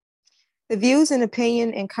The views and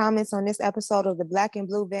opinion and comments on this episode of the Black and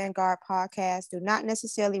Blue Vanguard podcast do not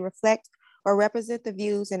necessarily reflect or represent the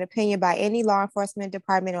views and opinion by any law enforcement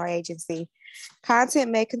department or agency.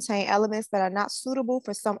 Content may contain elements that are not suitable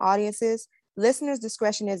for some audiences. Listeners'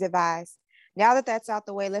 discretion is advised. Now that that's out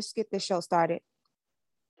the way, let's get this show started.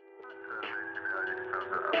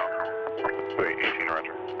 Wait, 18,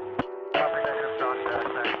 Roger.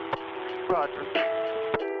 Roger.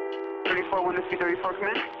 34, 1 to 34, come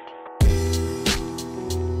in.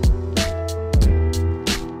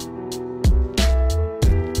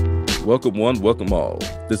 Welcome one, welcome all.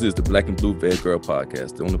 This is the Black and Blue Vanguard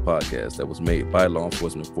podcast, the only podcast that was made by law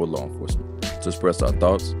enforcement for law enforcement. To express our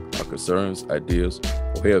thoughts, our concerns, ideas,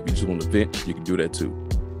 or hell, if you just want to vent, you can do that too.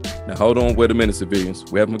 Now hold on, wait a minute,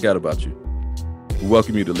 civilians. We haven't forgot about you. We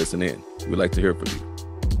welcome you to listen in. We'd like to hear from you.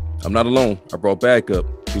 I'm not alone. I brought Bragg up,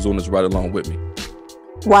 who's on this ride along with me.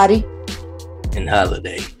 Watty. And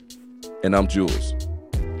Holiday. And I'm Jules.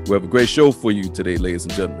 We have a great show for you today, ladies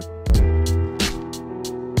and gentlemen.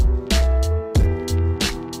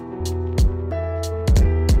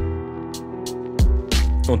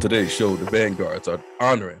 On today's show, the Vanguards are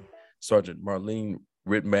honoring Sergeant Marlene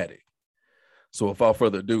Rittmanicwhile. So without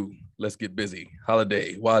further ado, let's get busy.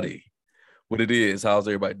 Holiday, Watty, what it is, how's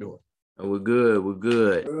everybody doing? Oh, we're good.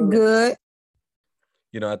 Good.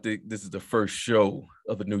 You know, I think this is the first show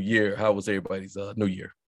of the new year. How was everybody's new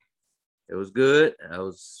year? It was good. I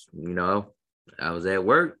was at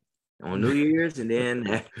work on New Year's, and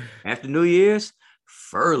then after New Year's,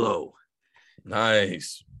 furlough.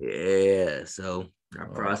 Nice. Yeah, so I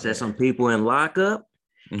processed some people in lockup,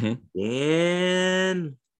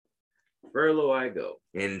 then furlough I go,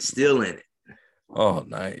 and still in it. Oh,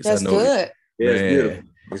 nice. That's good. Yeah, it's beautiful.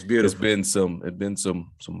 It's beautiful. It's been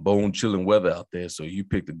some bone chilling weather out there, so you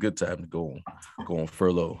picked a good time to go on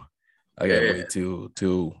furlough. I gotta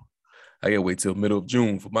wait till middle of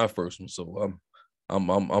June for my first one, so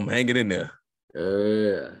I'm hanging in there.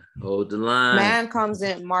 Hold the line. Mine comes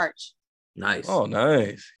in March. Nice. Oh,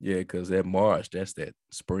 nice. Yeah, because that March, that's that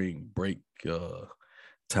spring break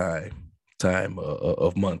time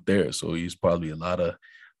of month there. So it's probably a lot of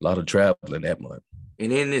traveling that month.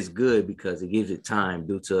 And then it's good because it gives it time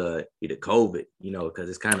due to either COVID, because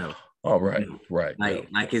it's kind of right.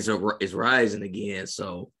 Like it's rising again.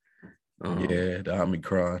 So the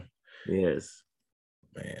Omicron. Yes.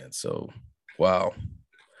 Man, so wow.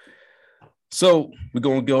 So we're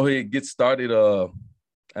gonna go ahead and get started.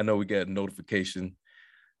 I know we got a notification,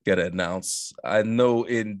 got to announce. I know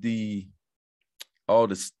in if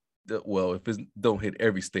it don't hit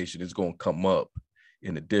every station, it's going to come up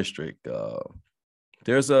in the district.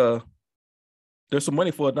 There's some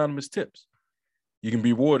money for anonymous tips. You can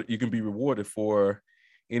be rewarded for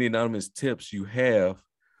any anonymous tips you have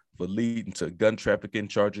for leading to gun trafficking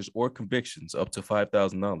charges or convictions up to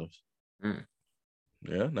 $5,000.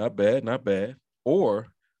 Yeah, not bad. Or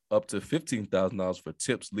up to $15,000 for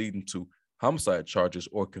tips leading to homicide charges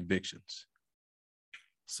or convictions.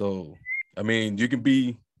 So, I mean, you can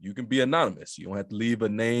be anonymous. You don't have to leave a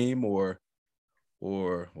name or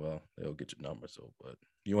well, they'll get your number. So, but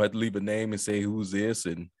you don't have to leave a name and say who's this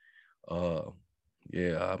and I'm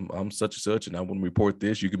such and such and I want to report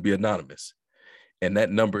this. You can be anonymous, and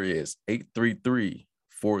that number is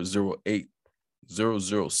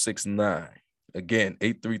 833-408-0069. Again,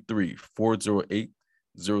 833-408-0069.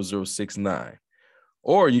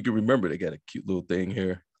 Or you can remember they got a cute little thing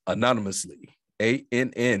here, anonymously,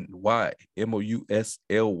 ANNYMOUSLY.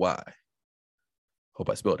 Hope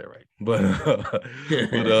I spelled that right,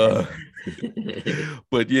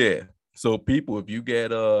 but yeah. So people, if you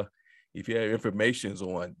have information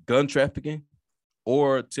on gun trafficking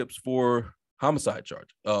or tips for homicide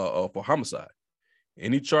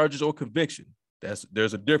any charges or conviction,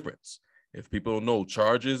 there's a difference. If people don't know,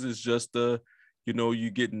 charges is just you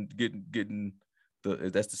getting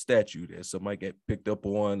that's the statute that somebody get picked up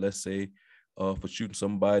on, let's say, for shooting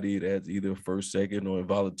somebody that's either first, second, or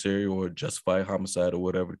involuntary or justified homicide or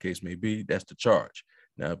whatever the case may be. That's the charge.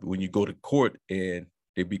 Now, when you go to court and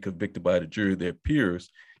they be convicted by the jury, their peers,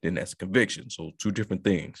 then that's a conviction. So two different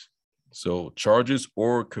things. So charges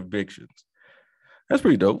or convictions. That's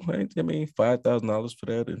pretty dope. I mean, $5,000 for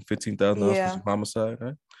that and $15,000 for some homicide.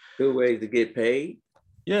 Right? Good ways to get paid.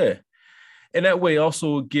 Yeah. And that way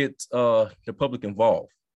also get the public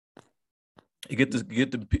involved. You get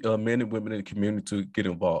the men and women in the community to get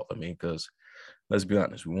involved. I mean, because let's be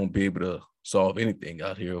honest, we won't be able to solve anything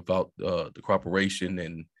out here without the cooperation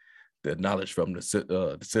and the knowledge from the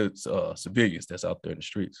civilians that's out there in the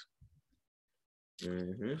streets.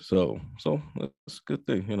 So it's a good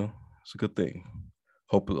thing, It's a good thing.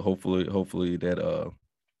 Hopefully that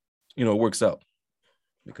it works out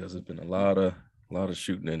because there's been a lot of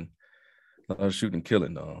shooting and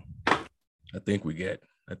killing. I think we're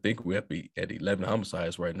at 11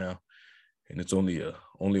 homicides right now, and it's only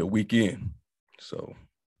a weekend. So,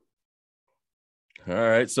 all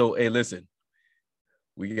right. So, hey, listen,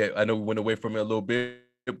 I know we went away from it a little bit,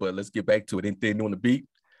 but let's get back to it. Anything new on the beat?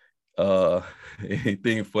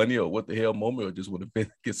 Anything funny or what the hell moment, or just want to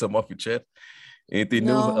get something off your chest? Anything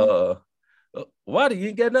No. new? Watty, you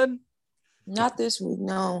ain't got nothing? Not this week,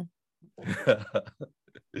 no.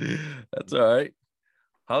 That's all right.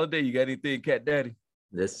 Holiday, you got anything, Cat Daddy?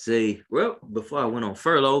 Let's see. Well, before I went on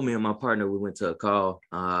furlough, me and my partner, we went to a call.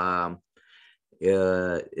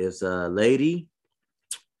 It's a lady.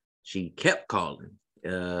 She kept calling.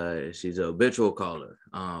 She's a habitual caller.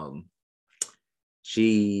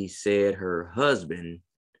 She said her husband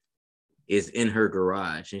is in her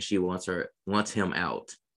garage and she wants him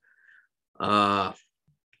out.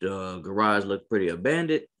 The garage looked pretty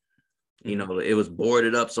abandoned. It was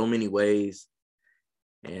boarded up so many ways.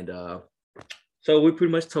 And so we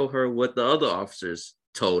pretty much told her what the other officers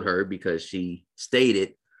told her, because she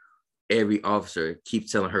stated every officer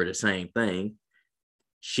keeps telling her the same thing.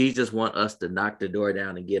 She just want us to knock the door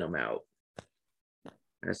down and get him out.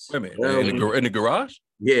 Wait a minute, in the garage?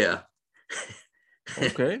 Yeah.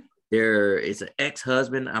 Okay. There is an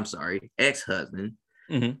ex-husband.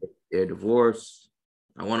 Mm-hmm. They're divorced.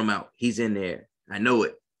 I want him out. He's in there. I know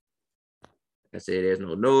it. I said, there's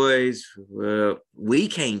no noise. Well, we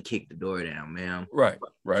can't kick the door down, ma'am. Right.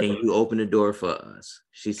 Can you open the door for us?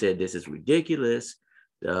 She said, this is ridiculous.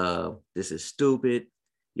 This is stupid.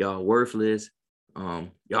 Y'all worthless.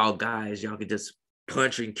 Y'all guys, y'all can just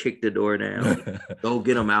punch and kick the door down. Go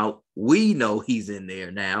get him out. We know he's in there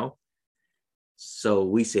now. So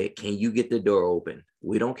we said, can you get the door open?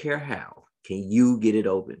 We don't care how. Can you get it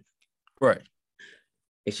open? Right.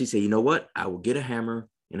 And she said, you know what? I will get a hammer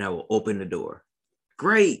and I will open the door.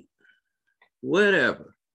 Great.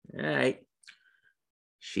 Whatever. All right.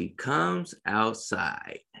 She comes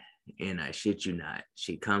outside, and I shit you not,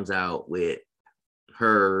 she comes out with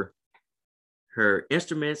her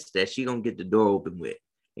instruments that she gonna get the door open with.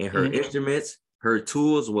 And her instruments, her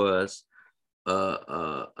tools was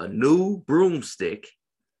a new broomstick.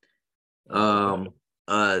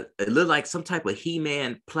 It looked like some type of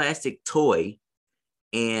He-Man plastic toy,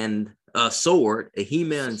 and a sword, a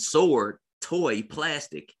He-Man sword toy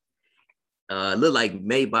plastic. Looked like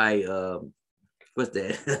made by what's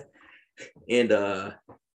that? And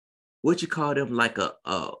what you call them, like a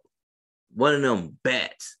one of them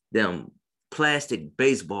bats, them plastic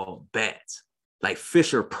baseball bats, like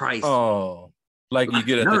Fisher Price. Oh, like you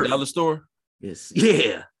get at the dollar store? Yes.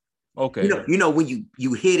 Yeah. Okay. You know when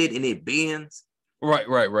you hit it and it bends? Right.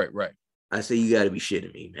 I say, you gotta be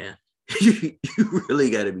shitting me, man. You really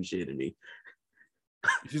gotta be shitting me.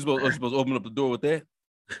 She's supposed to open up the door with that?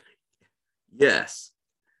 Yes.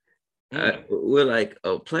 We're like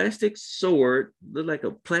a plastic sword, look like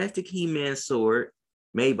a plastic He-Man sword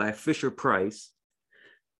made by Fisher Price.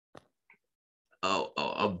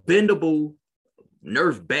 A bendable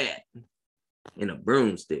Nerf bat and a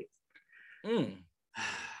broomstick.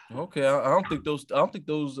 Okay, I don't think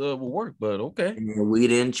those will work, but okay. And we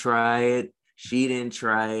didn't try it. She didn't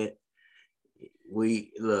try it.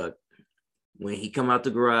 We look, when he come out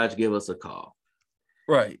the garage, give us a call.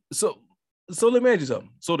 Right. So let me ask you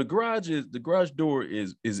something. So the garage door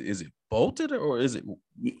is it bolted, or is it?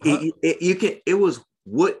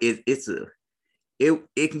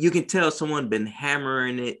 You can tell someone been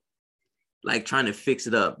hammering it, like trying to fix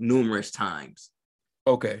it up numerous times.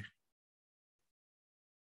 Okay.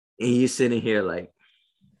 And you're sitting here like,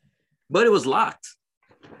 but it was locked.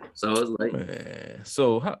 So it was like, man,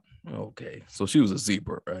 okay. So she was a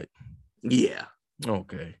zebra, right? Yeah.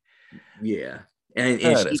 Okay. Yeah. And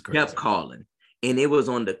she kept calling. And it was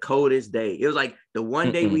on the coldest day. It was like the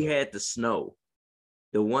one day we had the snow.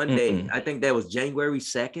 The one day, I think that was January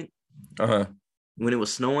 2nd. When it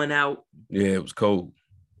was snowing out. Yeah, it was cold.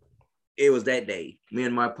 It was that day. Me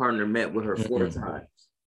and my partner met with her 4 times.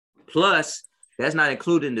 Plus, that's not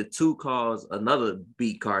including the 2 calls another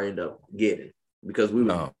beat car ended up getting, because we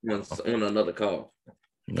were on another call.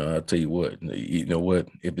 No, I'll tell you what. You know what?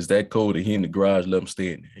 If it's that cold and he in the garage, let him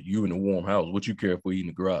stay in there. You in a warm house. What you care for he in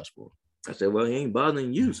the garage for? I said, well, he ain't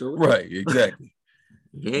bothering you. So right, exactly.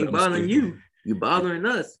 He ain't bothering you. You bothering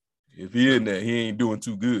us. If he in there, he ain't doing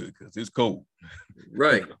too good because it's cold.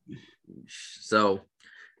 Right. So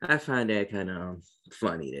I find that kind of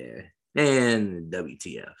funny there. And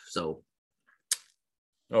WTF. So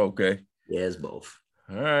okay. Yeah, it's both.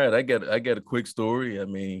 All right. I got a quick story. I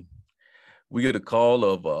mean, We get a call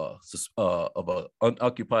of a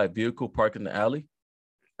unoccupied vehicle parked in the alley.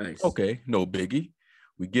 Nice. Okay, no biggie.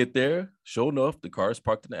 We get there. Sure enough, the car is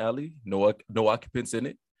parked in the alley. No occupants in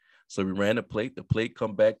it. So we ran the plate. The plate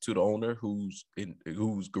come back to the owner whose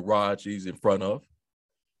garage he's in front of.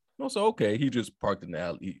 So okay, he just parked in the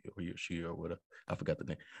alley, or he or she or whatever. I forgot the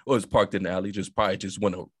name. Or it's parked in the alley. Probably just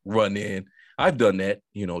want to run in. I've done that.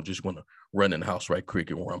 Just want to run in the house right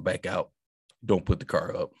quick and run back out. Don't put the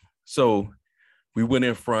car up. So we went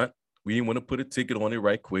in front. We didn't want to put a ticket on it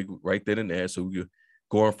right quick, right then and there. So we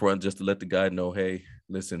go in front just to let the guy know, hey,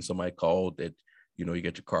 listen, somebody called that, you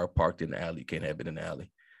got your car parked in the alley. You can't have it in the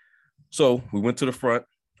alley. So we went to the front,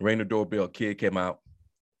 rang the doorbell. Kid came out.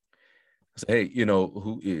 I said, hey,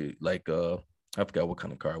 who is I forgot what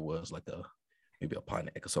kind of car it was, maybe a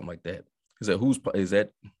Pontiac or something like that. He said, is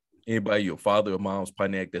that anybody, your father or mom's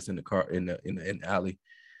Pontiac that's in the car in the alley?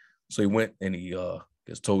 So he went and he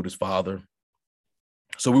just told his father.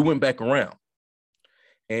 So we went back around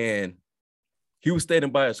and he was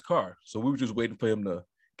standing by his car. So we were just waiting for him to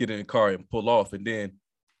get in the car and pull off. And then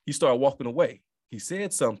he started walking away. He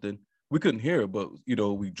said something. We couldn't hear it, but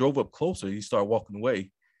we drove up closer. He started walking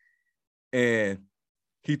away. And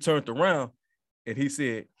he turned around and he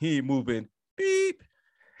said, he ain't moving, beep.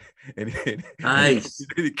 And Nice.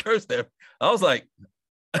 he cursed at me. I was like,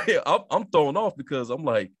 I'm thrown off because I'm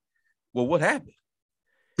like, well, what happened?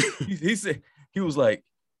 He said, he was like,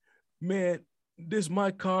 man, this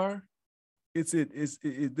my car.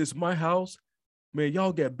 This my house. Man,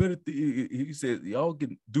 y'all got better. He said, y'all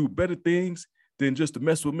can do better things than just to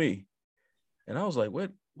mess with me. And I was like,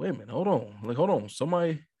 wait a minute, hold on.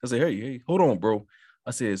 Somebody, I said, hey, hold on, bro.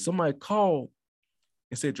 I said, somebody called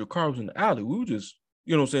and said your car was in the alley. We were just,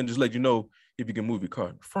 just let you know if you can move your car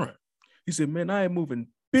in the front. He said, man, I ain't moving,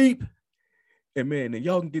 beep. And man, then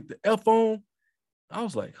y'all can get the F on. I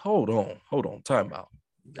was like, hold on, time out.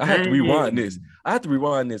 I had to rewind this.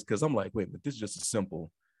 Because I'm like, wait a minute, this is just a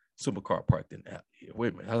simple car parked in the alley here.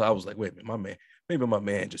 Wait a minute. I was like, wait a minute, maybe my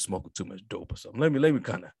man just smoking too much dope or something. Let me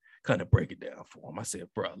kind of break it down for him. I said,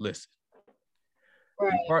 bro, listen.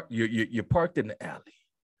 Right. You're parked in the alley,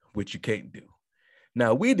 which you can't do.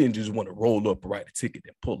 Now, we didn't just want to roll up, write a ticket,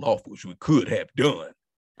 and pull off, which we could have done.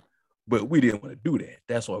 But we didn't want to do that.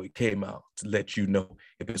 That's why we came out to let you know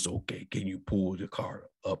if it's okay. Can you pull the car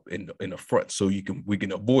up in the front so we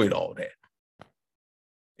can avoid all that?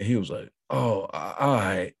 And he was like, "Oh, all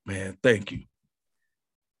right, man, thank you."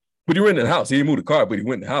 But he went in the house. He didn't move the car, but he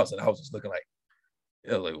went in the house, and I was just looking like,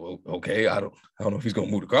 well, okay, I don't know if he's gonna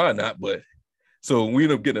move the car or not. But so we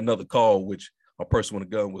ended up getting another call, which a person with a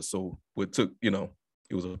gun was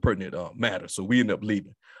it was a pertinent matter. So we ended up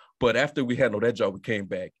leaving. But after we handled that job, we came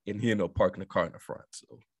back and he ended up parking the car in the front.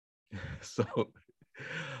 So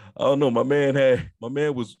I don't know. My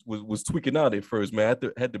man was tweaking out at first, man.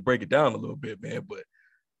 I had to break it down a little bit, man. But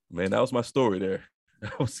man, that was my story there.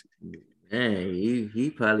 Man,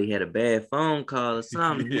 he probably had a bad phone call or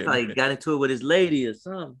something. Yeah, he probably got into it with his lady or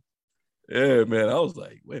something. Yeah, man. I was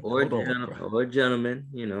like, wait, or hold on. Or a gentleman,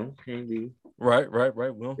 can't be. Right.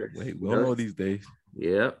 Well, we don't know these days.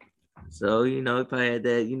 Yep. So, he probably had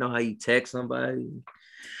that, how you text somebody.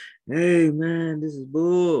 Hey, man, this is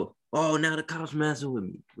bull. Oh, now the cops messing with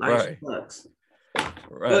me. Life sucks.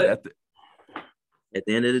 Right. At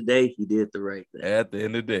the end of the day, he did the right thing. At the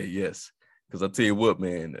end of the day, yes. Because I tell you what,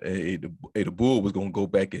 man, the bull was gonna go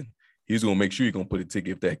back and he's gonna make sure you're gonna put a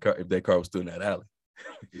ticket if that car was still in that alley.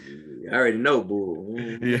 I already know, bull.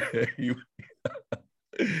 Yeah.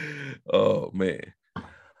 Oh man.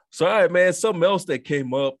 So all right, man. Something else that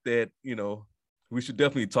came up that we should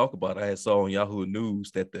definitely talk about. I saw on Yahoo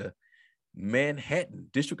News that the Manhattan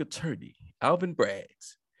District Attorney Alvin Bragg,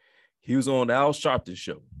 he was on the Al Sharpton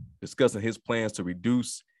show discussing his plans to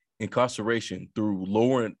reduce incarceration through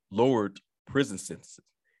lowered prison sentences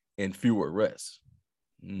and fewer arrests.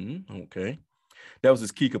 Okay, that was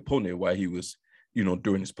his key component why he was,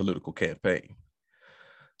 during his political campaign.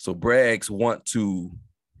 So Bragg he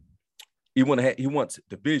wants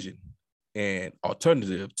division and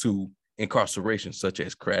alternative to incarceration, such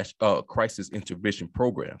as crisis intervention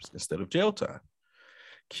programs instead of jail time.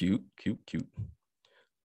 Cute.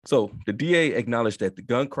 So the DA acknowledged that the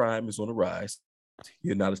gun crime is on the rise.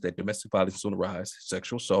 He acknowledged that domestic violence is on the rise,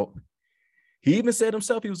 sexual assault. He even said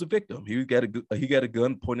himself he was a victim. He got a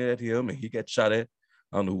gun pointed at him and he got shot at.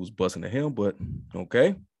 I don't know who was busting at him, but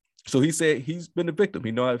okay. So he said he's been a victim.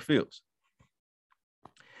 He knows how it feels.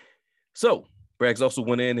 So Bragg also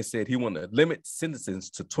went in and said he wanted to limit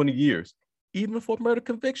sentences to 20 years, even for murder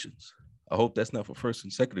convictions. I hope that's not for first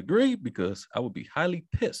and second degree because I would be highly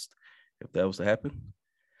pissed if that was to happen.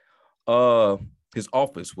 his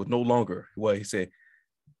office would no longer, well, he said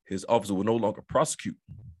his office would no longer prosecute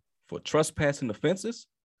for trespassing offenses.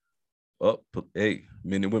 Hey,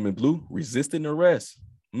 men and women blue, resisting arrest.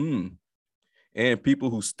 And people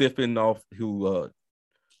who stiffen off, who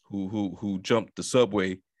jumped the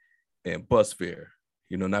subway and bus fare,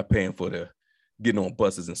 not paying for the getting on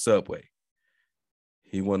buses and subway.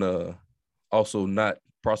 He want to also not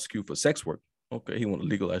prosecute for sex work. Okay, he want to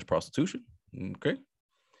legalize prostitution. Okay.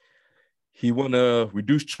 He want to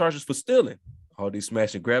reduce charges for stealing. All these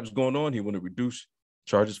smash and grabs going on, he want to reduce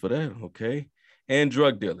charges for that. Okay. And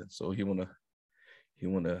drug dealing. So he want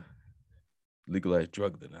to legalize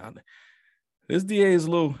drug dealing. This DA is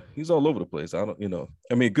he's all over the place.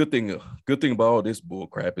 Good thing about all this bull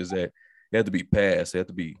crap is that it had to be passed. It had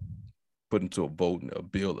to be put into a vote and a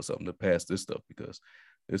bill or something to pass this stuff, because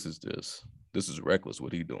this is reckless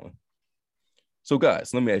what he's doing. So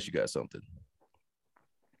guys, let me ask you guys something.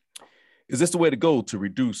 Is this the way to go to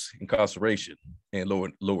reduce incarceration and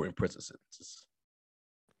lowering prison sentences?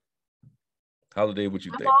 Holiday, what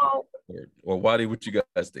you think? Or Watty, what you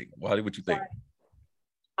guys think? Watty, what you think?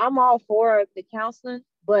 I'm all for the counseling,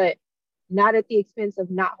 but not at the expense of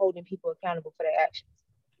not holding people accountable for their actions.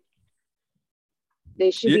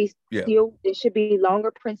 There should be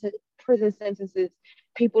longer prison sentences.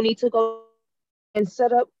 People need to go and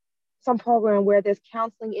set up some program where there's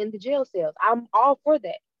counseling in the jail cells. I'm all for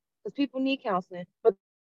that, because people need counseling, but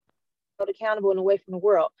accountable and away from the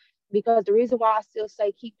world. Because the reason why I still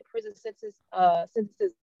say keep the prison sentences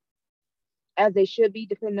as they should be,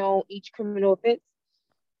 depending on each criminal offense,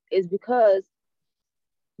 is because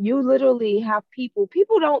you literally have people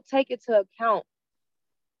don't take it to account.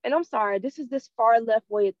 And I'm sorry, this is this far left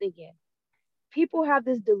way of thinking. People have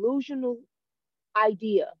this delusional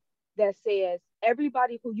idea that says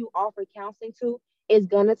everybody who you offer counseling to is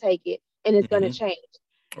going to take it and it's going to change.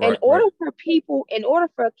 In order for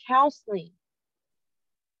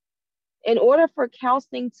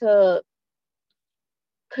counseling to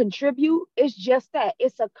contribute, it's just that.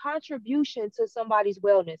 It's a contribution to somebody's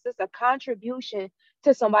wellness. It's a contribution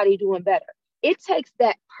to somebody doing better. It takes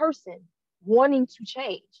that person wanting to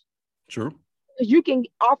change. True. Because you can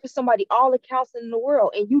offer somebody all the counseling in the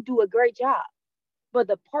world and you do a great job. But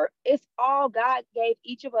it's all God gave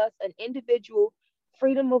each of us an individual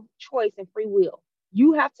freedom of choice and free will.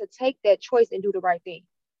 You have to take that choice and do the right thing.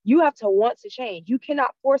 You have to want to change. You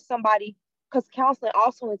cannot force somebody, because counseling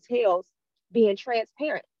also entails being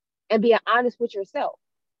transparent and being honest with yourself.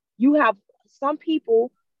 You have some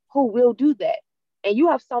people who will do that, and you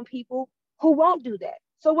have some people who won't do that.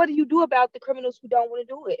 So what do you do about the criminals who don't want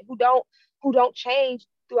to do it, who don't change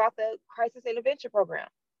throughout the crisis intervention program?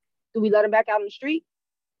 Do we let them back out on the street?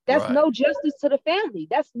 That's no justice to the family.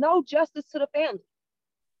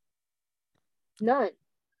 None.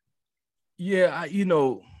 Yeah,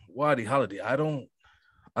 Watty Holiday, I don't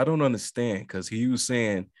understand, because he was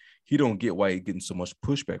saying he don't get why he's getting so much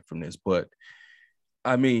pushback from this. But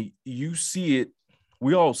I mean, you see it,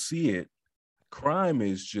 we all see it. Crime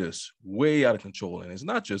is just way out of control, and it's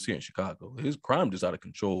not just here in Chicago. His crime is out of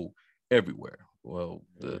control everywhere. Well,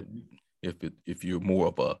 if you're more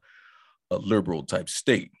of a liberal type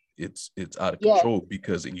state, it's out of control,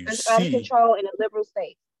 because it's out of control in a liberal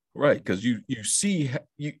state. Right, because you see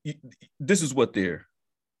this is what they're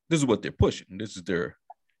pushing. This is their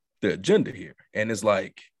agenda here, and it's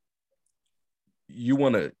like you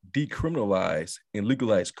want to decriminalize and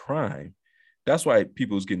legalize crime. That's why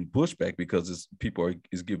people is getting pushback, because people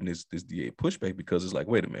is giving this DA pushback, because it's like,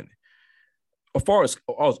 wait a minute. As far as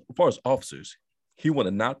officers, he want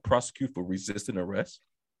to not prosecute for resisting arrest.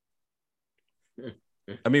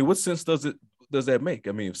 I mean, what sense does that make?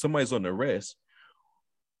 I mean, if somebody's on arrest,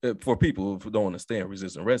 for people who don't understand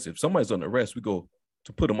resisting arrest, if somebody's on arrest, we go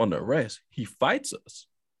to put him under arrest. He fights us.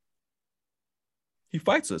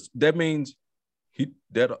 That means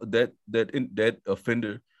that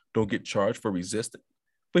offender don't get charged for resisting,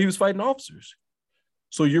 but he was fighting officers.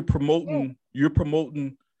 So you're promoting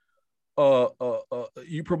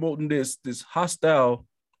this hostile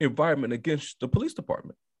environment against the police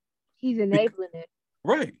department. He's enabling it.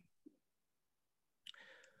 Right.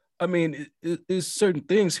 I mean, it's certain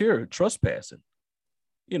things here, trespassing.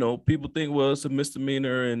 People think, well, it's a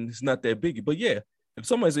misdemeanor and it's not that big. But yeah, if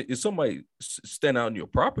somebody stand out on your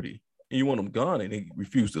property and you want them gone and they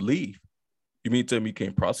refuse to leave, you mean to tell me you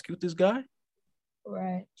can't prosecute this guy?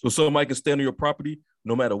 Right. So somebody can stand on your property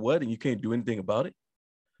no matter what, and you can't do anything about it?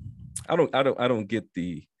 I don't get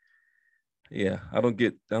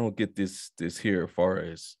this here, as far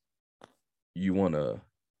as you want to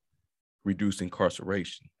reduce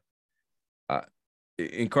incarceration.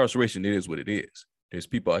 Incarceration, it is what it is. There's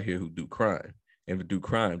people out here who do crime, and to do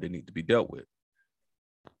crime, they need to be dealt with.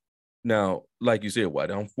 Now, like you said,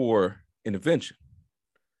 White, I'm for intervention,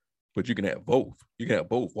 but you can have both. You can have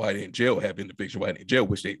both. White in jail have intervention, white in jail,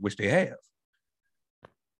 which they have.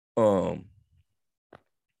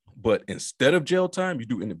 But instead of jail time, you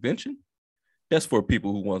do intervention. That's for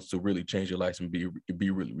people who wants to really change their lives and be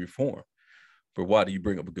really reformed. But why do you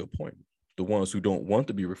bring up a good point? The ones who don't want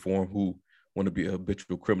to be reformed, who want to be a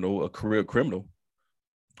habitual criminal, a career criminal,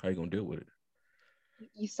 how you gonna deal with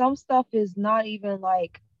it? Some stuff is not even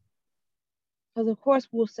like, because of course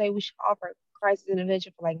we'll say we should offer crisis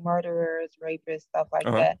intervention for like murderers, rapists, stuff like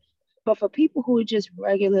that. But for people who are just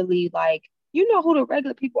regularly like, you know who the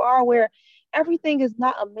regular people are, where everything is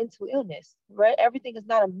not a mental illness, right? Everything is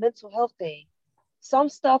not a mental health thing. Some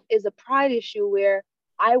stuff is a pride issue where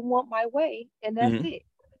I want my way and that's it.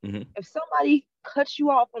 If somebody cuts you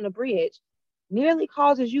off on a bridge, nearly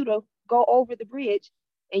causes you to go over the bridge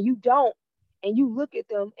and you don't, and you look at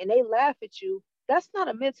them and they laugh at you, that's not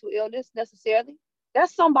a mental illness necessarily.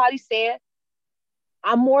 That's somebody saying,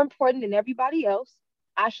 I'm more important than everybody else.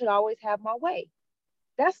 I should always have my way.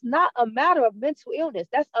 That's not a matter of mental illness.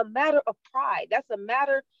 That's a matter of pride. That's a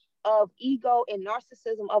matter of ego and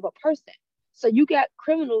narcissism of a person. So you got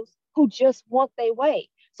criminals who just want their way.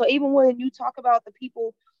 So even when you talk about the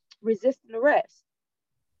people resisting arrest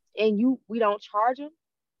and we don't charge them,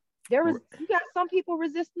 you got some people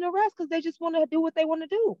resisting arrest because they just want to do what they want to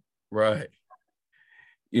do. Right.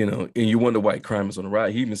 You know, and you wonder why crime is on the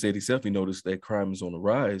rise. He even said himself, he noticed that crime is on the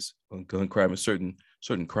rise, gun crime and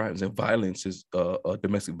certain crimes, and violence is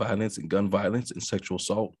domestic violence and gun violence and sexual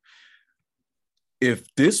assault. If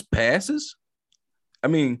this passes, I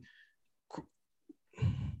mean,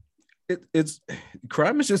 it's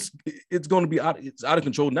crime is just, it's going to be out of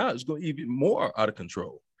control now. It's going to be even more out of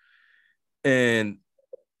control. And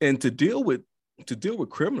to deal with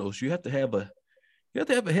criminals, you have to have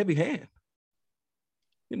a heavy hand.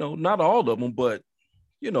 You know, not all of them, but,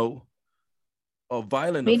 you know, a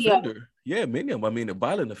violent offender. Yeah, many of them. I mean, a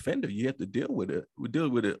violent offender, you have to deal with it. We deal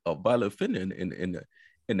with a violent offender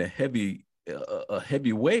in a heavy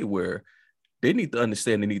way where they need to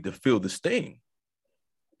understand, they need to feel the sting.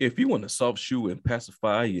 If you want to soft shoe and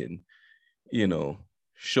pacify and, you know,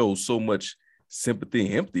 show so much sympathy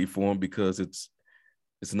and empathy for them because it's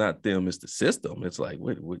not them, it's the system. It's like,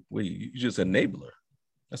 wait, you're just an enabler.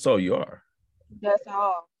 That's all you are. That's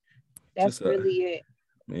all. That's just, really it.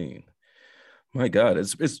 I mean, my God,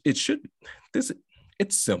 it's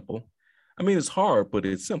simple. I mean, it's hard, but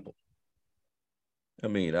it's simple. I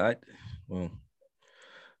mean, I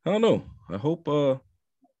don't know. I hope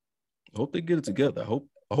they get it together. I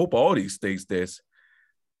hope all these states that's,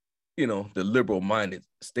 you know, the liberal-minded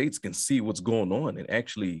states can see what's going on and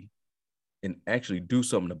actually do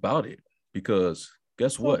something about it. Because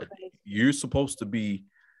guess what? Crazy. You're supposed to be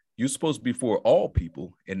for all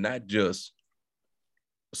people and not just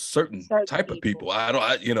certain type of people. I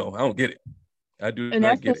don't get it. I do and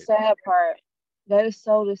not get it. And that's the sad part. That is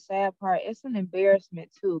so the sad part. It's an embarrassment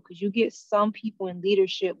too, because you get some people in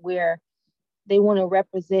leadership where they want to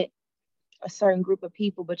represent a certain group of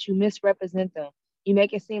people, but you misrepresent them. You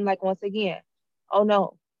make it seem like, once again, oh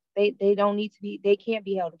no, they don't need to be, they can't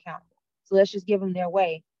be held accountable. So let's just give them their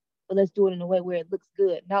way, but let's do it in a way where it looks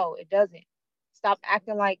good. No, it doesn't. Stop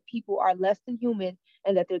acting like people are less than human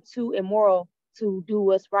and that they're too immoral to do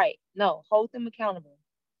what's right. No, hold them accountable.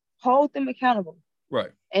 Hold them accountable.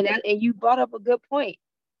 Right. And you brought up a good point.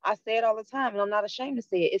 I say it all the time, and I'm not ashamed to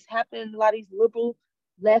say it. It's happening in a lot of these liberal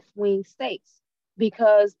left-wing states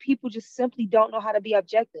because people just simply don't know how to be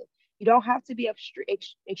objective. You don't have to be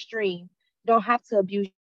extreme. You don't have to abuse.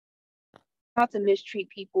 You don't have to mistreat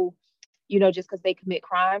people, you know, just because they commit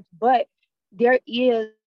crimes. But there is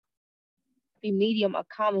a medium, a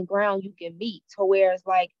common ground you can meet to where it's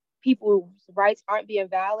like people's rights aren't being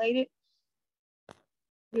violated,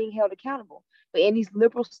 being held accountable. But in these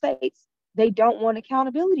liberal states, they don't want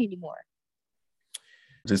accountability anymore.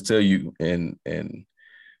 Just tell you, and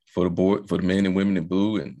for the board, for the men and women in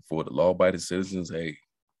blue, and for the law-abiding citizens, hey,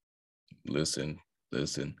 listen.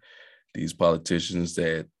 These politicians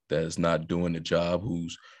that's not doing the job,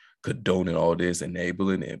 who's condoning all this,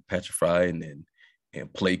 enabling and petrifying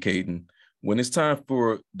and placating. When it's time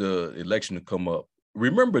for the election to come up,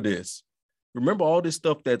 remember this. Remember all this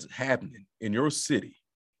stuff that's happening in your city,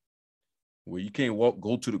 where you can't walk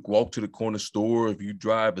to the corner store if you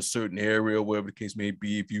drive a certain area, whatever the case may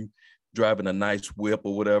be, if you driving a nice whip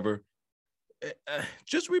or whatever.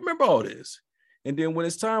 Just remember all this. And then when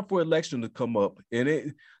it's time for election to come up,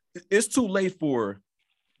 and it's too late for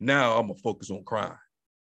now, I'm gonna focus on crime.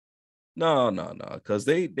 No. Because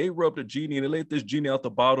they rubbed a genie and they let this genie out the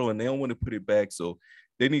bottle and they don't want to put it back. So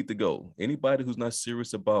they need to go. Anybody who's not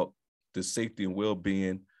serious about the safety and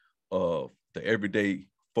well-being of the everyday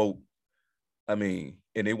folk, I mean,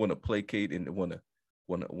 and they want to placate and they want to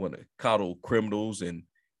coddle criminals and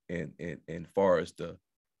far as the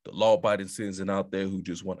law-abiding citizens out there who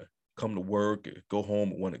just want to come to work or go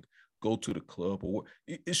home or want to go to the club or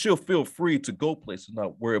it should feel free to go places,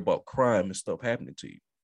 not worry about crime and stuff happening to you.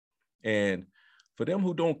 And for them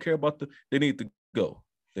who don't care about they need to go.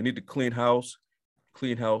 They need to clean house,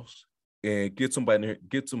 and get somebody in there,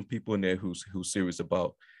 get some people in there who's serious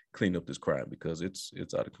about cleaning up this crime because it's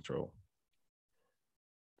out of control.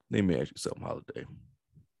 Let me ask you something, Holiday.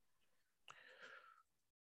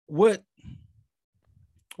 What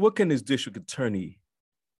can this district attorney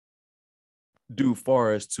do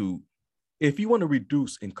far as to, if you want to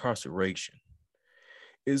reduce incarceration,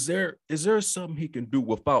 is there something he can do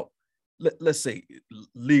without, let's say,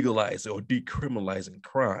 legalizing or decriminalizing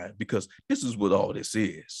crime? Because this is what all this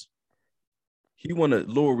is. He want to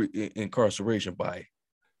lower incarceration by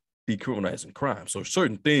decriminalizing crime. So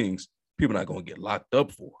certain things people are not going to get locked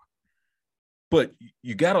up for. But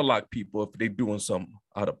you got to lock people if they're doing something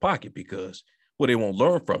out of pocket because, well, they won't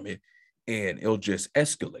learn from it and it'll just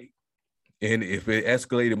escalate. And if it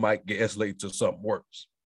escalates, it might get escalated to something worse.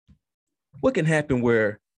 What can happen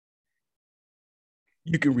where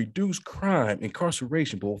you can reduce crime,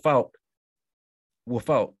 incarceration, but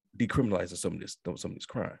without decriminalizing some of this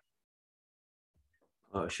crime?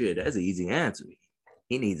 Oh shit, that's an easy answer.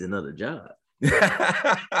 He needs another job.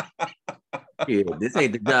 Yeah, this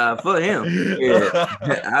ain't the job for him.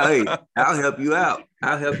 Yeah, I'll help you out.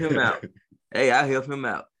 I'll help him out. Hey, I'll help him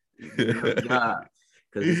out. Because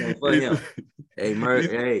this ain't for him.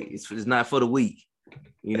 Hey, it's not for the weak.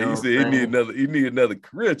 You know, he said he need another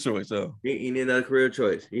career choice. Huh? He need another career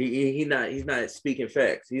choice. He's not speaking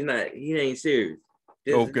facts. He ain't serious.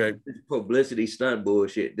 This publicity stunt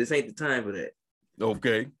bullshit. This ain't the time for that.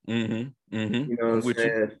 Okay. Mm-hmm. You know what I'm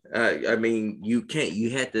saying? I mean, you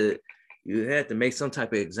had to make some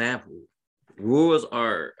type of example. Rules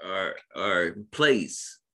are in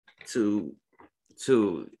place to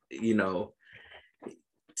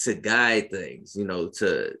guide things,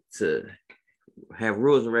 to have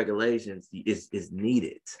rules and regulations is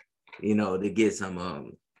needed, to get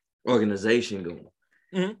some organization going.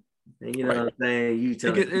 Mm-hmm. And what I'm saying? You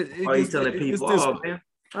telling people, he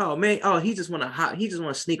just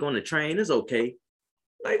want to sneak on the train. It's okay.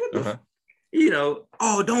 Like what the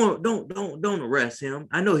don't arrest him.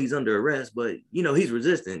 I know he's under arrest, but he's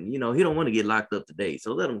resisting. He don't want to get locked up today,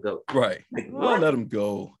 so let him go. Right. Like, let him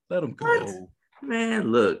go. Let him go.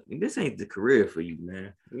 Man, look, this ain't the career for you,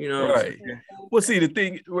 man. Right. Well, see, the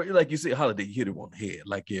thing, like you said, Holiday, you hit it on the head.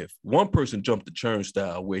 Like if one person jumped the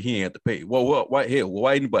turnstile where he ain't have to pay, why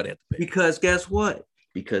anybody have to pay? Because guess what?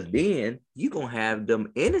 Because then you gonna have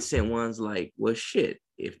them innocent ones like, well, shit,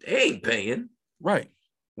 if they ain't paying, right?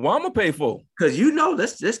 Well, I'm gonna pay for. Because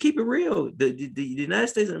let's keep it real. The United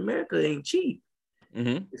States of America ain't cheap.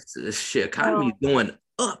 Mm-hmm. It's shit, economy is going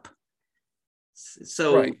up.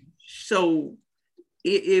 So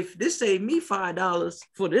if this saved me $5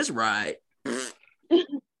 for this ride,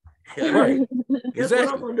 right? Guess what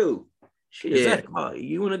I'm gonna do? Shit. Exactly.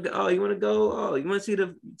 You wanna go? You wanna see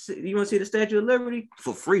the Statue of Liberty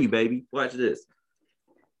for free, baby? Watch this.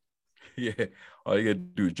 Yeah, all you gotta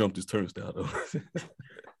do is jump this turnstile, though.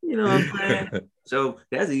 You know what I'm saying? So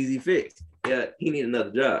that's an easy fix. Yeah, he need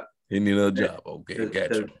another job. Okay,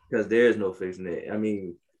 gotcha. Because there's no fixing it. I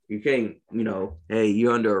mean, you can't. Hey,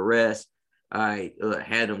 you're under arrest. All right,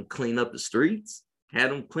 had them clean up the streets.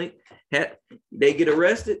 They get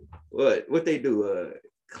arrested. What they do?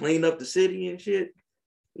 Clean up the city and shit.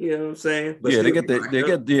 You know what I'm saying? But yeah,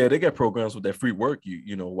 they got programs with that free work.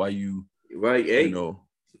 While you right,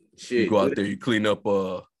 shit, you go out there, you clean up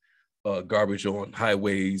garbage on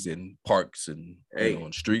highways and parks and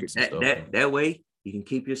on streets and stuff. That way you can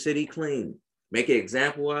keep your city clean, make an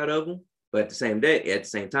example out of them. But at the same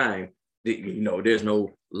time, there's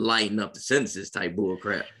no lighting up the sentences type bull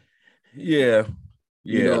crap. Yeah.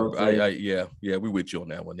 Yeah, we with you on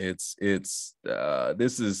that one. It's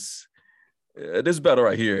this is better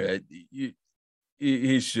right here.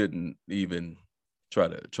 He shouldn't even try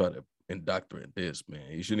to indoctrinate this, man.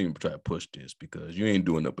 He shouldn't even try to push this because you ain't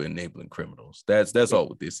doing up enabling criminals. That's all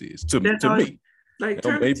what this is to me. Like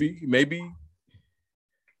maybe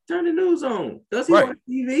turn the news on. Does he watch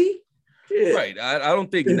TV? Yeah. Right. I don't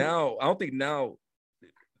think now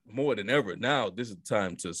more than ever now this is the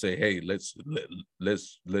time to say, hey, let's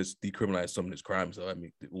decriminalize some of this crime. So I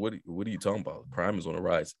mean, what are you talking about? Crime is on the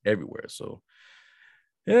rise everywhere. So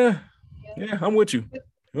Yeah, I'm with you.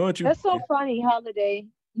 I'm with you. That's so funny, Holiday.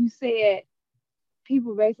 You said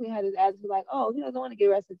people basically had this attitude like, oh, he doesn't want to get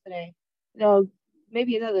arrested today.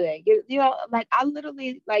 Maybe another day. Like I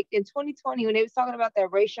literally, like in 2020 when they was talking about that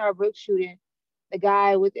Rayshard Brooks shooting, the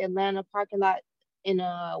guy with the Atlanta parking lot in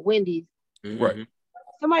Wendy's. Right.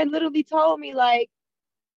 Somebody literally told me like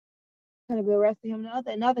could have arrested him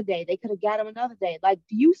another day. They could have got him another day. Like,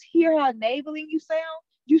 do you hear how enabling you sound?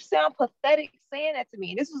 You sound pathetic saying that to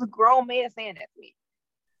me. And this was a grown man saying that to me.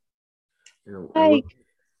 Like,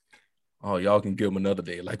 oh, y'all can give him another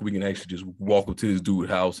day. Like we can actually just walk up to this dude's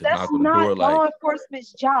house and that's knock on the not door. law Like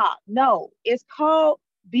enforcement's job. No, it's called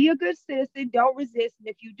be a good citizen, don't resist, and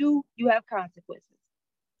if you do, you have consequences.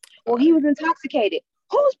 Well, he was intoxicated.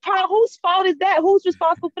 Whose fault is that? Who's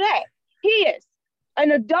responsible for that? His.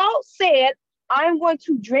 An adult said, I'm going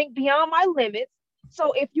to drink beyond my limits.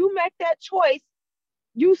 So if you make that choice,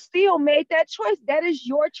 you still made that choice. That is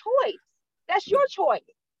your choice. That's your choice.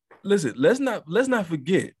 Listen, let's not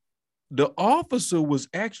forget, the officer was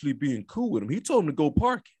actually being cool with him. He told him to go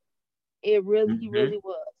park it. It really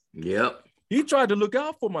was. Yep. He tried to look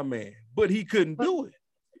out for my man, but he couldn't do it.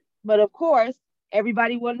 But of course,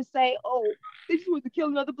 everybody wanted to say, oh, this was to kill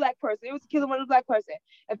another black person. It was to kill another black person.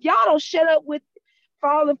 If y'all don't shut up with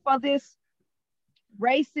falling for this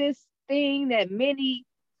racist thing that many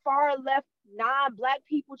far left non-black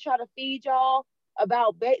people try to feed y'all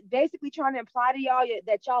about basically trying to imply to y'all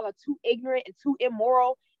that y'all are too ignorant and too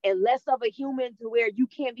immoral and less of a human to where you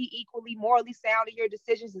can't be equally morally sound in your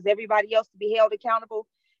decisions as everybody else to be held accountable.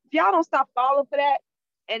 If y'all don't stop falling for that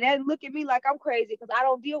and then look at me like I'm crazy because I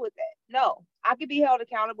don't deal with that. No, I could be held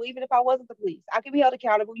accountable even if I wasn't the police. I could be held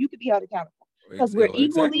accountable. You could be held accountable because we're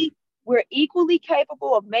equally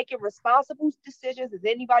capable of making responsible decisions as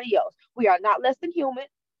anybody else. We are not less than human.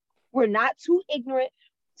 We're not too ignorant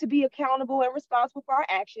to be accountable and responsible for our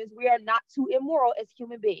actions. We are not too immoral as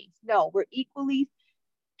human beings. No, we're equally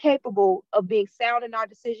capable of being sound in our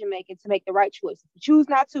decision making to make the right choice. If we choose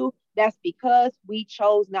not to, that's because we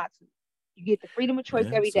chose not to. You get the freedom of choice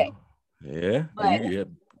every day. Yeah,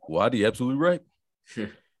 Watty, absolutely right.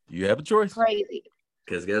 You have a choice. Crazy.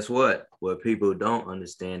 Because guess what? What people don't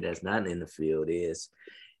understand that's not in the field is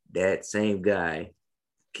that same guy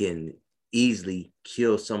can easily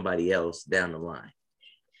kill somebody else down the line.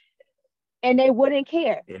 And they wouldn't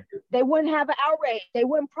care. Yeah. They wouldn't have an outrage. They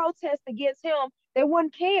wouldn't protest against him. They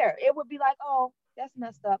wouldn't care. It would be like, oh, that's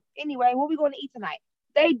messed up. Anyway, what are we going to eat tonight?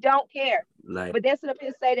 They don't care. But that's up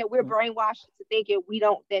here to say that we're brainwashed to thinking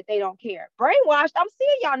that they don't care. Brainwashed, I'm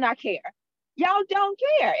seeing y'all not care. Y'all don't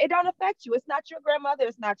care. It don't affect you. It's not your grandmother.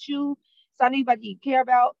 It's not you. It's not anybody you care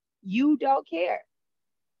about. You don't care.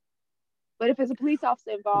 But if there's a police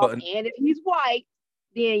officer involved and if he's white,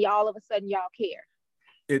 then y'all all of a sudden y'all care.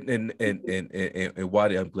 And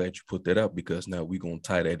Watty, I'm glad you put that up because now we're gonna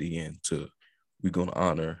tie that in to we're gonna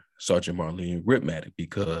honor Sergeant Marlene Rittmanicwhile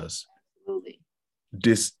because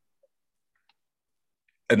this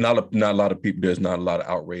and not a lot of people. There's not a lot of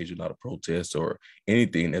outrage, a lot of protests or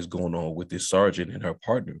anything that's going on with this sergeant and her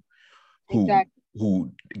partner who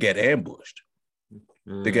get ambushed.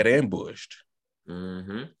 Mm-hmm. They got ambushed.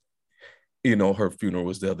 Mm-hmm. You know, her funeral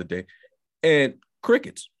was the other day, and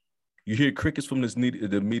crickets. You hear crickets from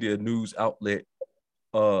the media news outlet.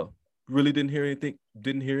 Really didn't hear anything.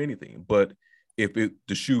 But if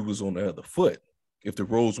the shoe was on the other foot, if the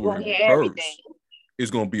roles were reversed, it's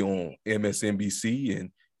going to be on MSNBC and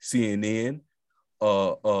CNN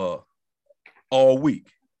all week.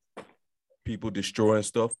 People destroying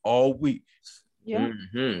stuff all week. Yeah.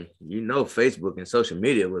 Mm-hmm. You know, Facebook and social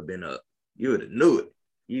media would have been up. You would have knew it.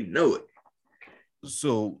 You know it.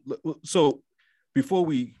 So before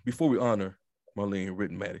we honor Marlene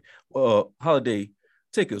Rittmanicwhile, Holiday,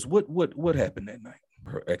 take us. What happened that night?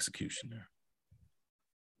 Her execution there.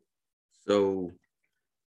 So,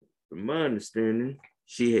 from my understanding,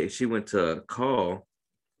 she went to a call.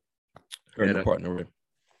 Her and her partner.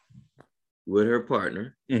 With her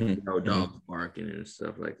partner, mm-hmm. Dogs barking and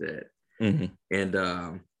stuff like that.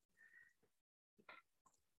 Mm-hmm.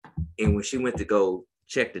 And when she went to go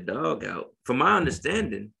check the dog out, from my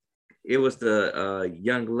understanding, it was the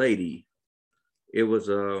young lady. It was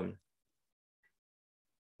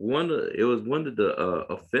one of the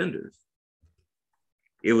offenders.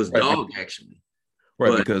 It was dog actually.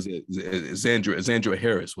 Right, because Zandra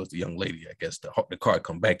Harris was the young lady. I guess the card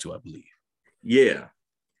come back to, I believe. Yeah.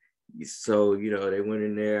 So they went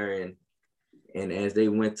in there and as they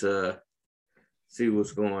went to see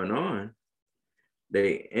what's going on,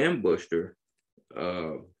 they ambushed her,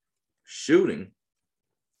 shooting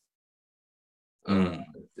at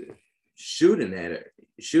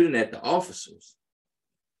the officers.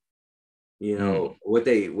 You know, what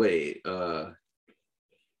they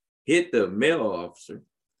hit the male officer,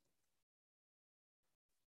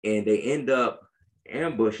 and they end up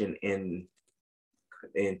ambushing and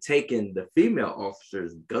taking the female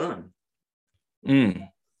officer's gun. The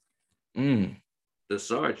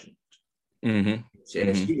sergeant. And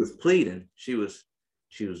she was pleading. She was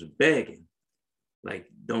begging, like,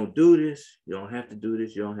 don't do this. You don't have to do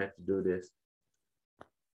this. You don't have to do this.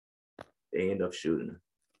 They end up shooting her.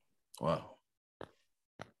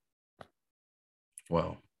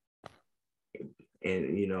 Wow.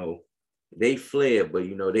 And, you know, they fled, but,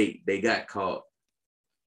 you know, they got caught.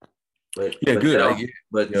 But yeah,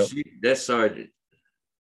 but good. That sergeant,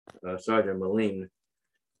 Sergeant Marlene,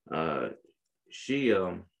 she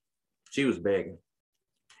was begging,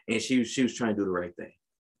 and she was trying to do the right thing.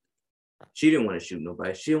 She didn't want to shoot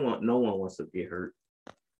nobody. No one wants to get hurt.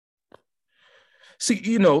 See,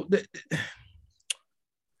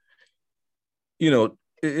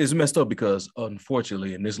 it's messed up because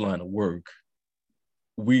unfortunately in this line of work,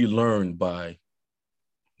 we learn by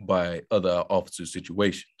other officers'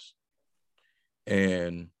 situations.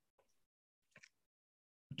 And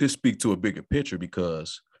this speaks to a bigger picture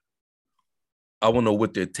because I want to know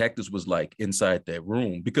what their tactics was like inside that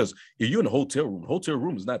room. Because if you're in a hotel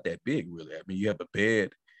room is not that big, really. I mean, you have a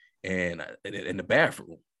bed and the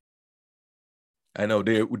bathroom. I know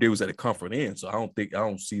they was at a comfort inn, so I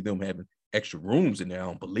don't see them having extra rooms in there. I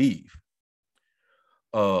don't believe.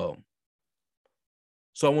 So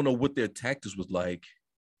I want to know what their tactics was like,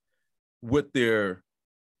 what their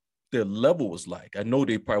level was like. I know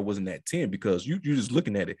they probably wasn't at 10 because you're just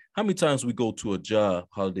looking at it. How many times we go to a job,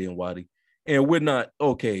 Holiday in Watty, and we're not,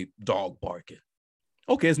 okay, dog barking.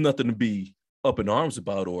 Okay, it's nothing to be up in arms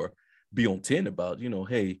about or be on 10 about. You know,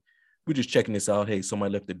 hey, we're just checking this out. Hey,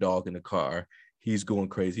 somebody left the dog in the car. He's going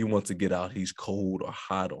crazy. He wants to get out. He's cold or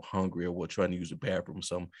hot or hungry or what, trying to use the bathroom or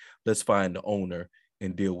something. Let's find the owner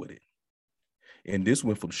and deal with it. And this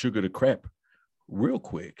went from sugar to crap real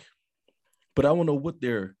quick. But I want to know what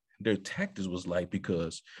their tactics was like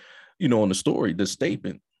because, you know, in the story, the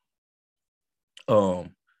statement,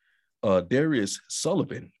 Darius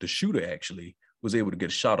Sullivan, the shooter, actually was able to get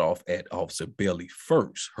a shot off at Officer Bailey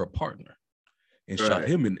first, her partner, and shot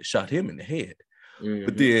him in the head.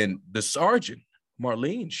 But then the sergeant,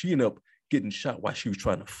 Marlene, she ended up getting shot while she was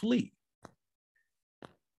trying to flee.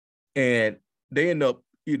 And they end up,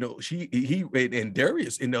 you know, he and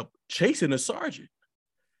Darius end up chasing the sergeant.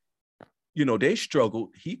 You know, they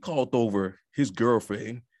struggled. He called over his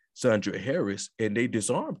girlfriend, Sandra Harris, and they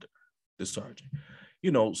disarmed her, the sergeant.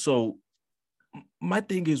 You know, so my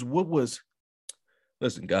thing is,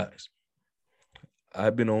 listen, guys,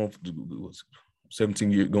 I've been on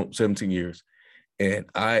 17 years, and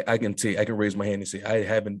I can raise my hand and say I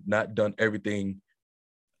haven't not done everything.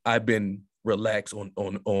 I've been relaxed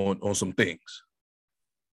on some things.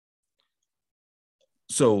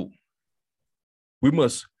 So we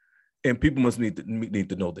must, and people must need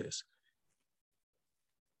to know this.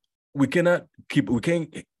 We can't keep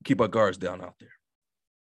our guards down out there.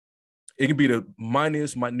 It can be the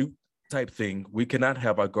minute type thing. We cannot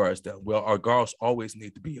have our guards down. Well, our guards always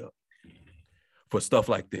need to be up for stuff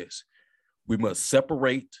like this. We must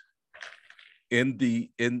separate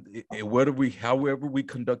however we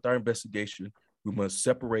conduct our investigation. We must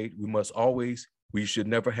separate. We should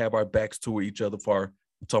never have our backs to each other for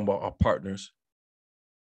talking about our partners.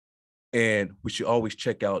 And we should always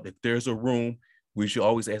check out if there's a room. We should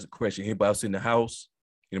always ask a question. Anybody else in the house?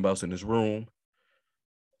 Anybody else in this room?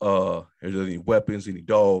 Is there any weapons, any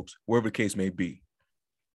dogs, wherever the case may be?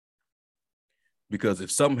 Because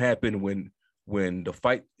if something happened when the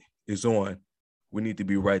fight is on, we need to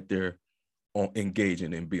be right there on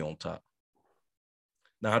engaging and be on top.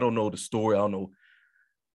 Now I don't know the story. I don't know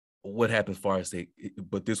what happened as far as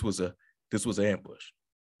but this was an ambush.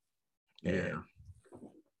 Yeah.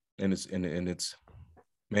 And it's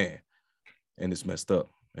man, and it's messed up.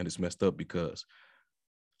 And it's messed up because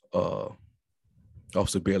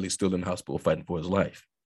Officer Bailey's still in the hospital fighting for his life.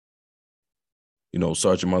 You know,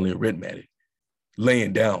 Sergeant Marlene Rittmanicwhile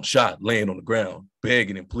laying down, shot, laying on the ground,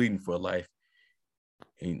 begging and pleading for life.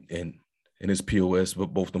 And his POS,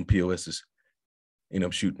 but both them POSs end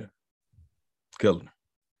up shooting her, killing her.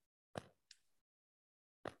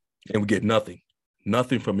 And we get nothing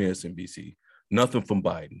from MSNBC, nothing from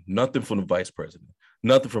Biden, nothing from the vice president,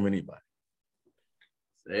 nothing from anybody.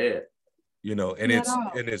 Sad. You know, and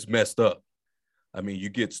it's messed up. I mean, you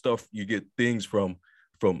get things from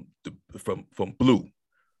Blue,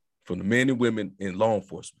 from the men and women in law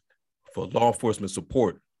enforcement, for law enforcement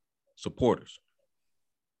supporters.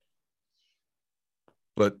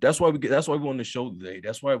 But that's why we want the show today.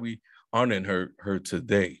 That's why we honoring her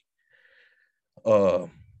today.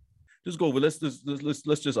 Just go over. Let's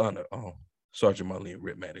just honor Sergeant Marlene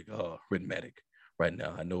Rittmanic right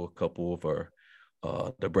now. I know a couple of her,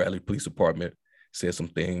 the Bradley Police Department said some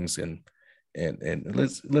things, and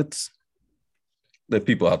let's let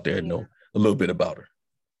people out there know a little bit about her.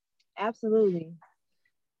 Absolutely.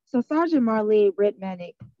 So Sergeant Marlene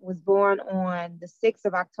Rittmanic was born on the 6th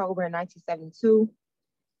of October in 1972.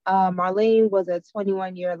 Marlene was a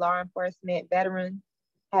 21-year law enforcement veteran,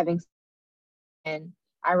 having an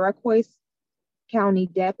Iroquois County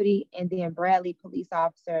deputy and then Bradley police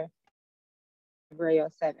officer February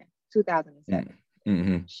 2007.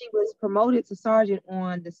 Mm-hmm. She was promoted to sergeant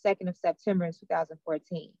on the 2nd of September in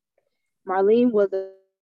 2014. Marlene was an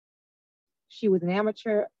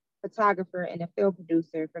amateur photographer and a film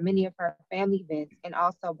producer for many of her family events and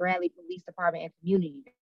also Bradley Police Department and community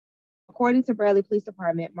events. According to Bradley Police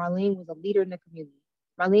Department, Marlene was a leader in the community.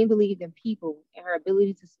 Marlene believed in people and her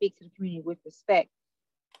ability to speak to the community with respect,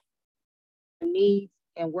 needs,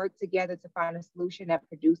 and work together to find a solution that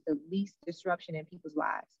produced the least disruption in people's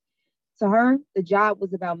lives. To her, the job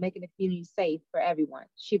was about making the community safe for everyone.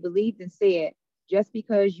 She believed and said, just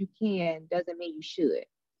because you can doesn't mean you should.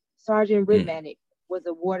 Sergeant Rittmanic was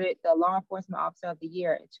awarded the Law Enforcement Officer of the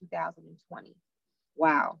Year in 2020.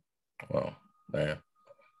 Wow. Wow, man.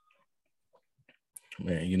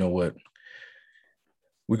 Man, you know what?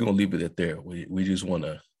 We're going to leave it at there. We just want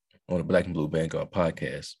to, on the Black and Blue Vanguard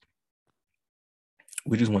podcast,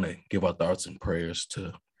 we just want to give our thoughts and prayers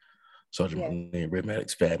to Sergeant Marlene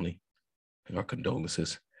Rittmanic's family and our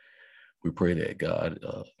condolences. We pray that God,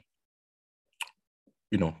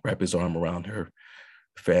 wrap his arm around her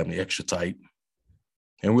family extra tight.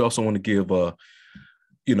 And we also want to give,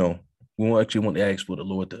 we actually want to ask for the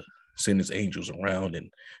Lord to send his angels around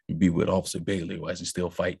and be with Officer Bailey while he's still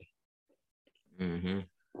fighting. Mm-hmm.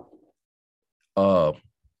 I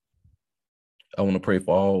want to pray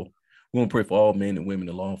for all. We want to pray for all men and women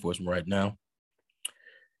in law enforcement right now.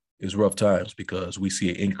 It's rough times because we see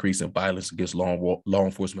an increase in violence against law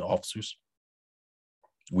enforcement officers.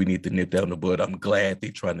 We need to nip down the bud. I'm glad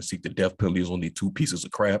they're trying to seek the death penalty on these two pieces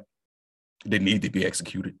of crap. They need to be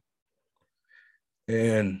executed.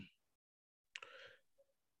 And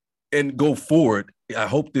go forward. I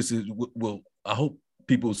hope I hope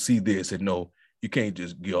people see this and know you can't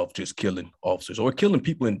just get off just killing officers or killing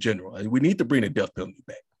people in general. We need to bring the death penalty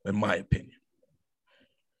back, in my opinion.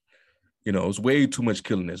 It's way too much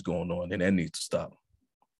killing that's going on, and that needs to stop.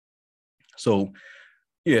 So,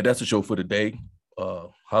 yeah, that's the show for today.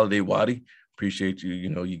 Holiday Watty, appreciate you.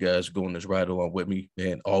 You guys going this ride along with me,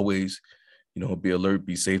 and always, be alert,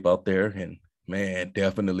 be safe out there, and man,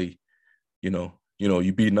 definitely,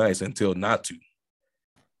 you be nice until not to,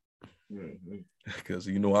 because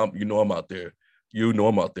I'm out there.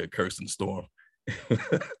 I'm out there cursing storm.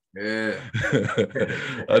 Yeah.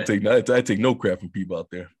 I take no crap from people out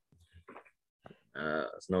there.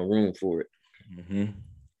 There's no room for it. Mm-hmm.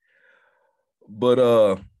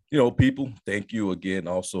 But people, thank you again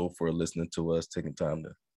also for listening to us, taking time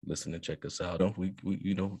to listen and check us out. We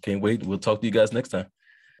can't wait. We'll talk to you guys next time.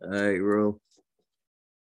 All right, bro.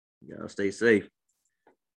 Y'all stay safe.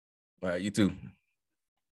 All right, you too.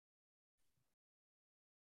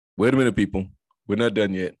 Wait a minute, people. We're not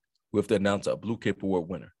done yet. We have to announce our Blue Cape Award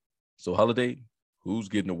winner. So, Holiday, who's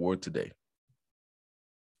getting the award today?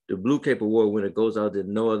 The Blue Cape Award winner goes out to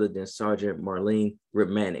no other than Sergeant Marlene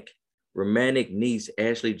Rittmanic. Rittmanic's niece,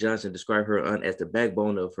 Ashley Johnson, described her aunt as the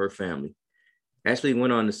backbone of her family. Ashley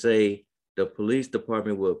went on to say the police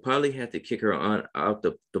department would probably have to kick her aunt out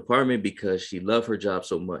the department because she loved her job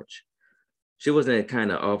so much. She wasn't the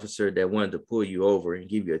kind of officer that wanted to pull you over and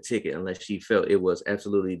give you a ticket unless she felt it was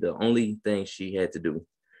absolutely the only thing she had to do.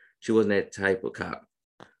 She wasn't that type of cop.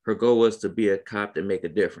 Her goal was to be a cop that make a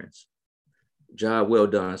difference. Job well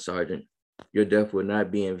done, Sergeant. Your death will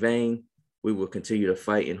not be in vain. We will continue to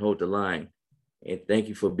fight and hold the line. And thank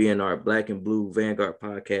you for being our Black and Blue Vanguard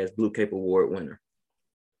podcast Blue Cape Award winner.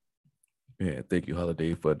 Yeah, thank you,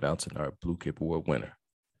 Holiday, for announcing our Blue Cape Award winner.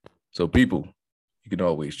 So, people, you can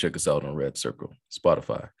always check us out on Red Circle,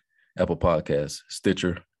 Spotify, Apple Podcasts,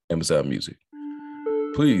 Stitcher, Amazon Music.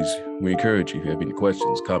 Please, we encourage you if you have any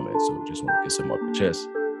questions, comments, or just want to get some off your chest,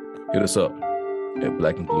 hit us up at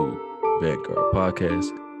Black and Blue Vanguard Podcast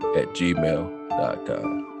at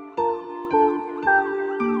gmail.com.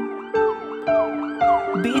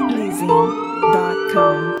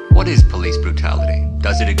 Beatleasing.com. What is police brutality?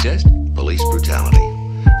 Does it exist? Police brutality,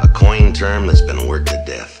 a coined term that's been worked to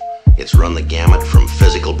death. It's run the gamut from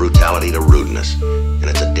physical brutality to rudeness, and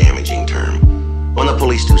it's a damaging term. When the police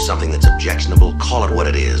police do something that's objectionable, call it what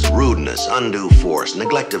it is. Rudeness, undue force,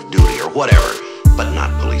 neglect of duty, or whatever. But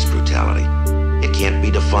not police brutality. It can't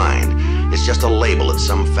be defined. It's just a label that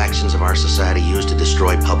some factions of our society use to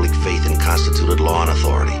destroy public faith in constituted law and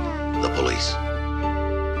authority. The police.